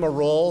earned him a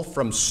role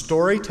from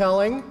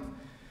storytelling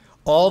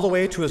all the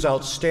way to his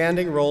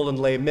outstanding role in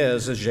Les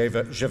Mis as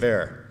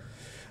Javert.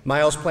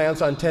 Miles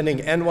plans on attending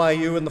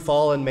NYU in the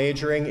fall and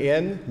majoring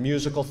in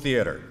musical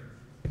theater.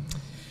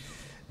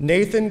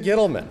 Nathan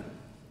Gittleman.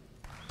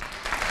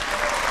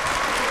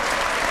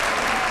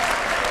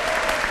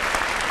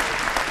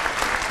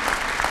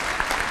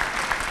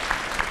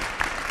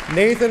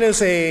 Nathan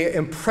is an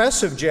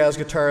impressive jazz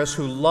guitarist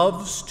who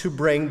loves to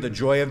bring the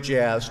joy of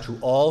jazz to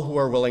all who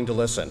are willing to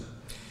listen.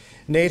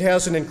 Nate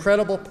has an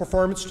incredible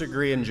performance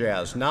degree in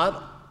jazz.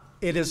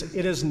 It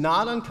is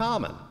not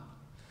uncommon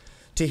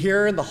to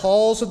hear in the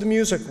halls of the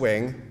music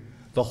wing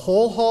the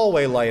whole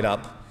hallway light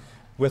up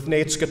with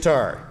Nate's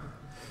guitar.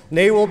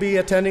 Nate will be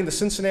attending the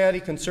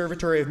Cincinnati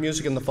Conservatory of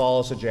Music in the fall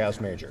as a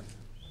jazz major.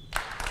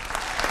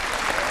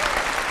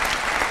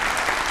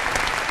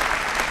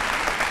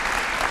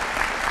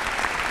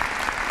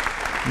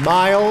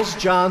 Miles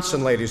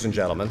Johnson, ladies and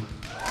gentlemen.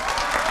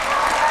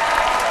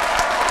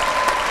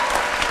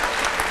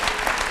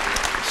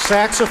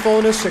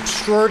 Saxophonist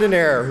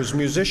extraordinaire whose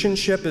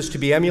musicianship is to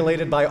be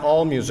emulated by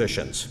all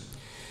musicians.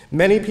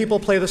 Many people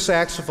play the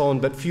saxophone,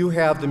 but few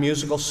have the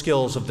musical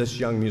skills of this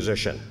young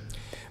musician.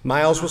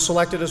 Miles was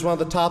selected as one of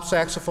the top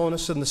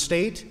saxophonists in the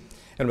state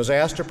and was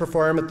asked to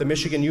perform at the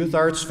Michigan Youth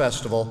Arts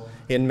Festival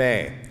in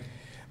May.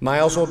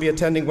 Miles will be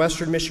attending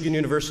Western Michigan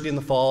University in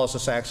the fall as a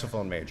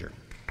saxophone major.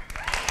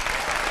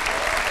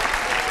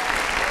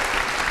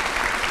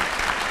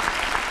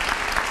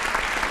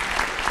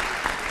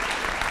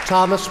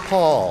 Thomas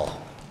Paul.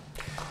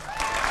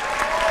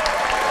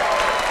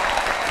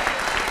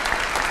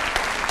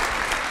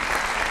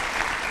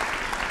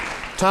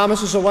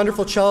 Thomas is a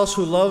wonderful cellist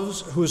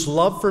whose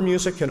love for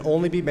music can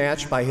only be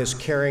matched by his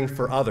caring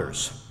for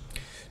others.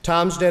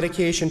 Tom's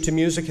dedication to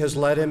music has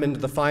led him into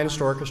the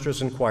finest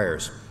orchestras and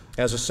choirs.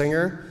 As a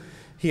singer,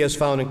 he has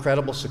found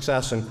incredible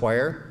success in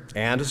choir,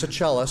 and as a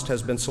cellist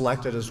has been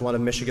selected as one of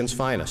Michigan's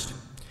finest.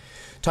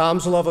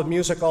 Tom's love of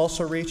music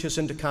also reaches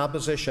into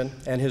composition,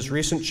 and his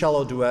recent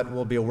cello duet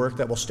will be a work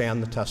that will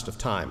stand the test of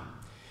time.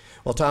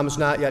 While Tom is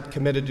not yet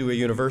committed to a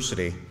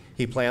university,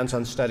 he plans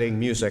on studying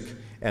music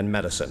and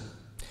medicine.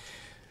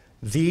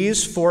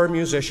 These 4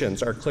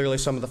 musicians are clearly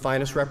some of the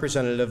finest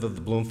representative of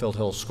the Bloomfield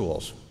Hills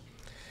Schools.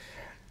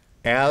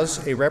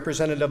 As a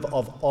representative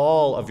of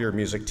all of your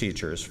music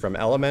teachers, from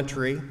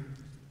elementary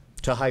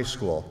to high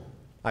school,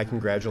 I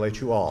congratulate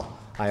you all.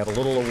 I have a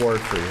little award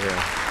for you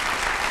here.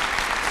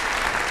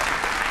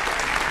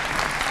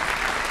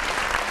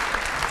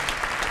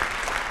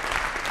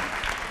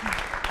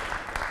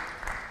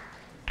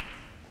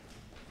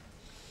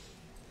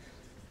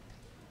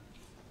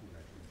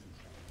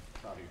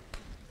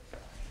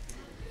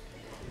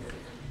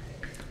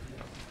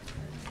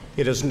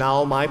 It is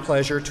now my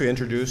pleasure to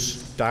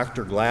introduce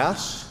Dr.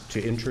 Glass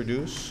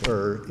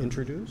award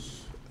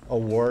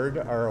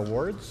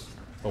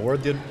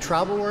the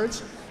Traub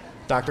Awards.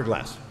 Dr.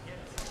 Glass.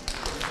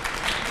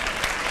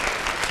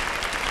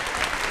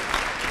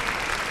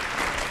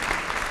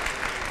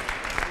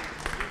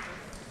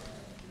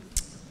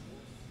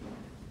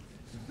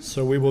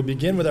 So we will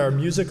begin with our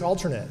music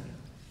alternate.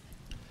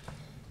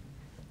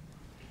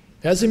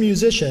 As a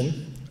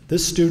musician,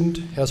 this student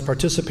has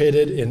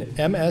participated in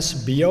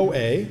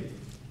MSBOA,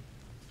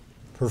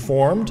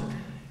 performed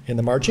in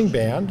the marching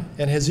band,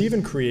 and has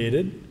even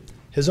created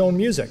his own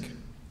music.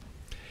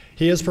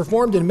 He has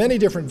performed in many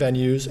different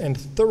venues and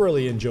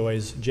thoroughly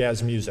enjoys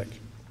jazz music.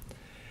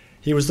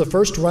 He was the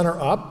first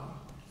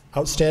runner-up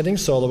outstanding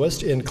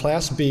soloist in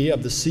Class B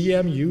of the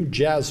CMU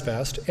Jazz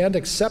Fest and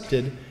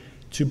accepted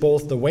to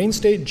both the Wayne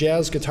State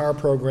Jazz Guitar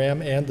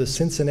Program and the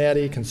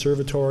Cincinnati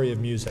Conservatory of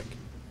Music.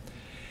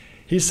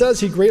 He says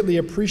he greatly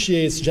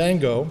appreciates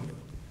Django,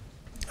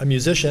 a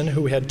musician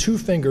who had two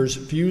fingers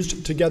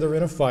fused together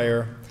in a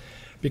fire,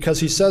 because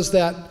he says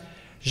that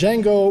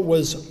Django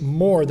was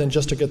more than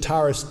just a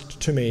guitarist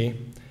to me.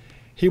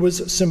 He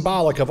was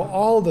symbolic of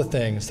all the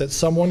things that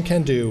someone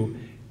can do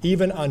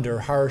even under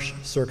harsh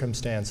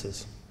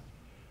circumstances.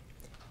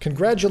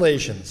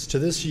 Congratulations to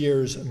this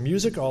year's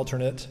music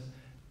alternate,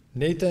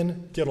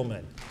 Nathan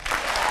Gittleman.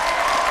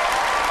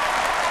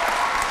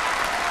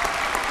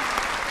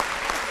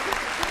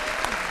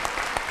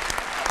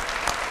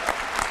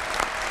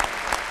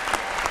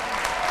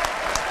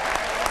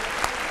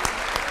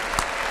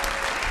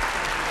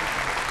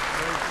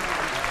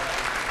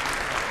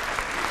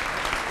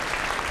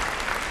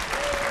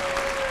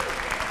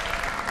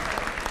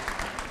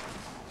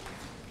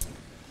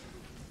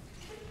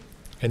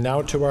 And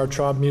now to our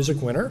Traub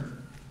Music winner.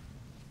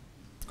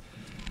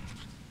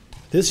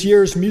 This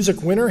year's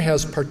music winner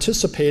has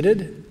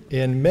participated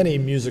in many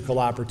musical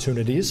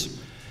opportunities,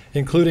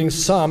 including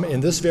some in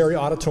this very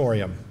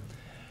auditorium,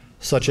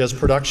 such as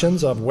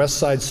productions of West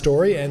Side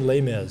Story and Les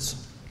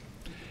Mis.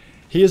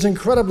 He is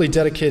incredibly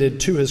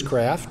dedicated to his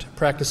craft,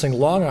 practicing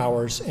long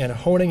hours and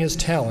honing his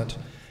talent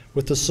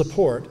with the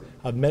support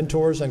of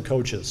mentors and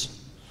coaches.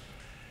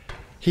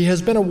 He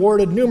has been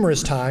awarded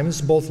numerous times,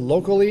 both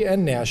locally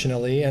and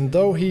nationally, and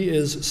though he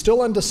is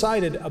still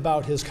undecided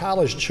about his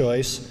college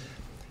choice,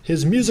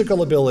 his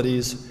musical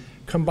abilities,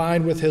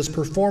 combined with his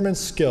performance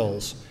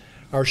skills,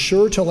 are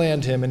sure to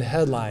land him in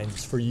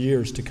headlines for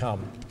years to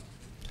come.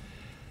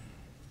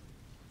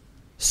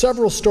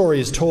 Several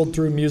stories told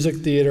through music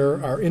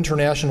theater are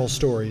international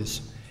stories,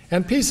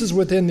 and pieces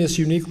within this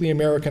uniquely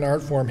American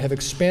art form have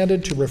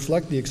expanded to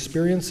reflect the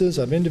experiences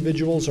of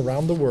individuals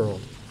around the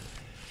world.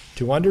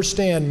 To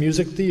understand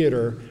music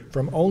theater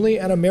from only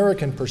an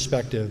American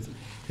perspective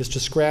is to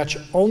scratch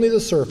only the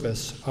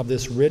surface of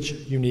this rich,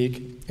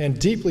 unique, and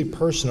deeply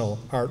personal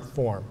art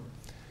form.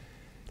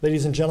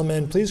 Ladies and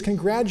gentlemen, please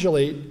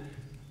congratulate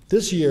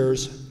this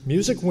year's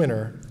music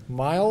winner,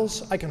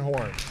 Miles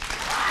Eichenhorn.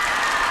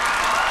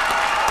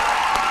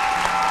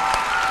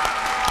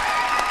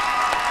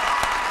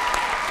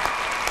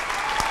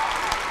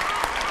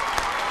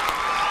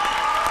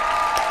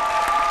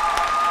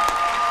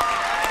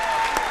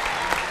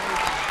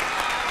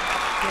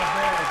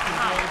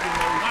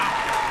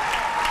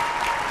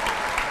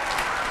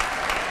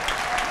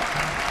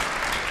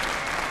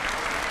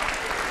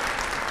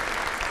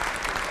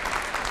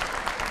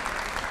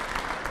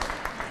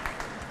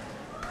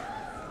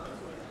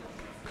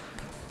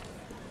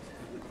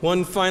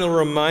 One final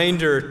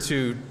reminder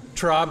to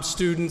Traub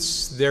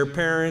students, their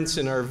parents,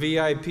 and our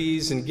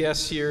VIPs and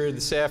guests here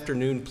this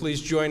afternoon,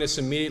 please join us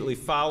immediately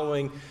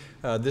following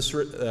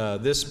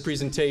this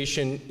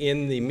presentation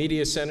in the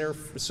Media Center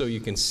so you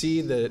can see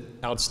the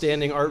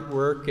outstanding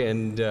artwork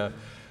and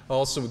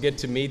also get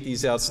to meet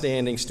these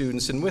outstanding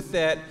students. And with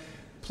that,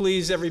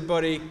 please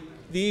everybody,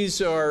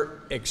 these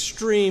are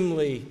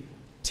extremely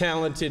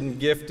talented and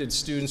gifted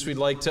students we'd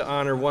like to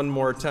honor one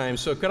more time.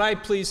 So could I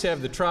please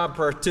have the Traub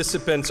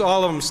participants,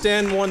 all of them,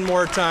 stand one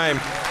more time.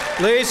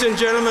 Ladies and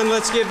gentlemen,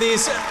 let's give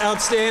these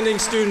outstanding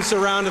students a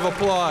round of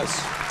applause.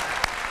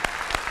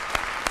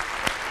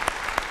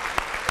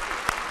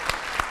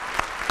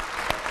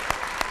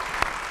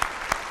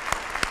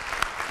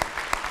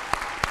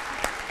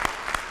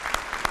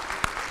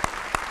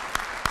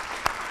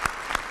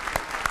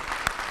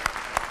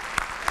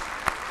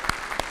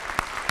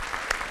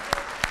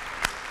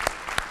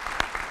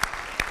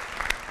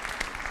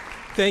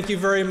 Thank you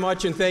very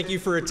much, and thank you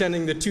for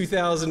attending the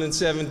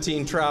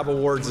 2017 Traub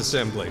Awards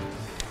Assembly.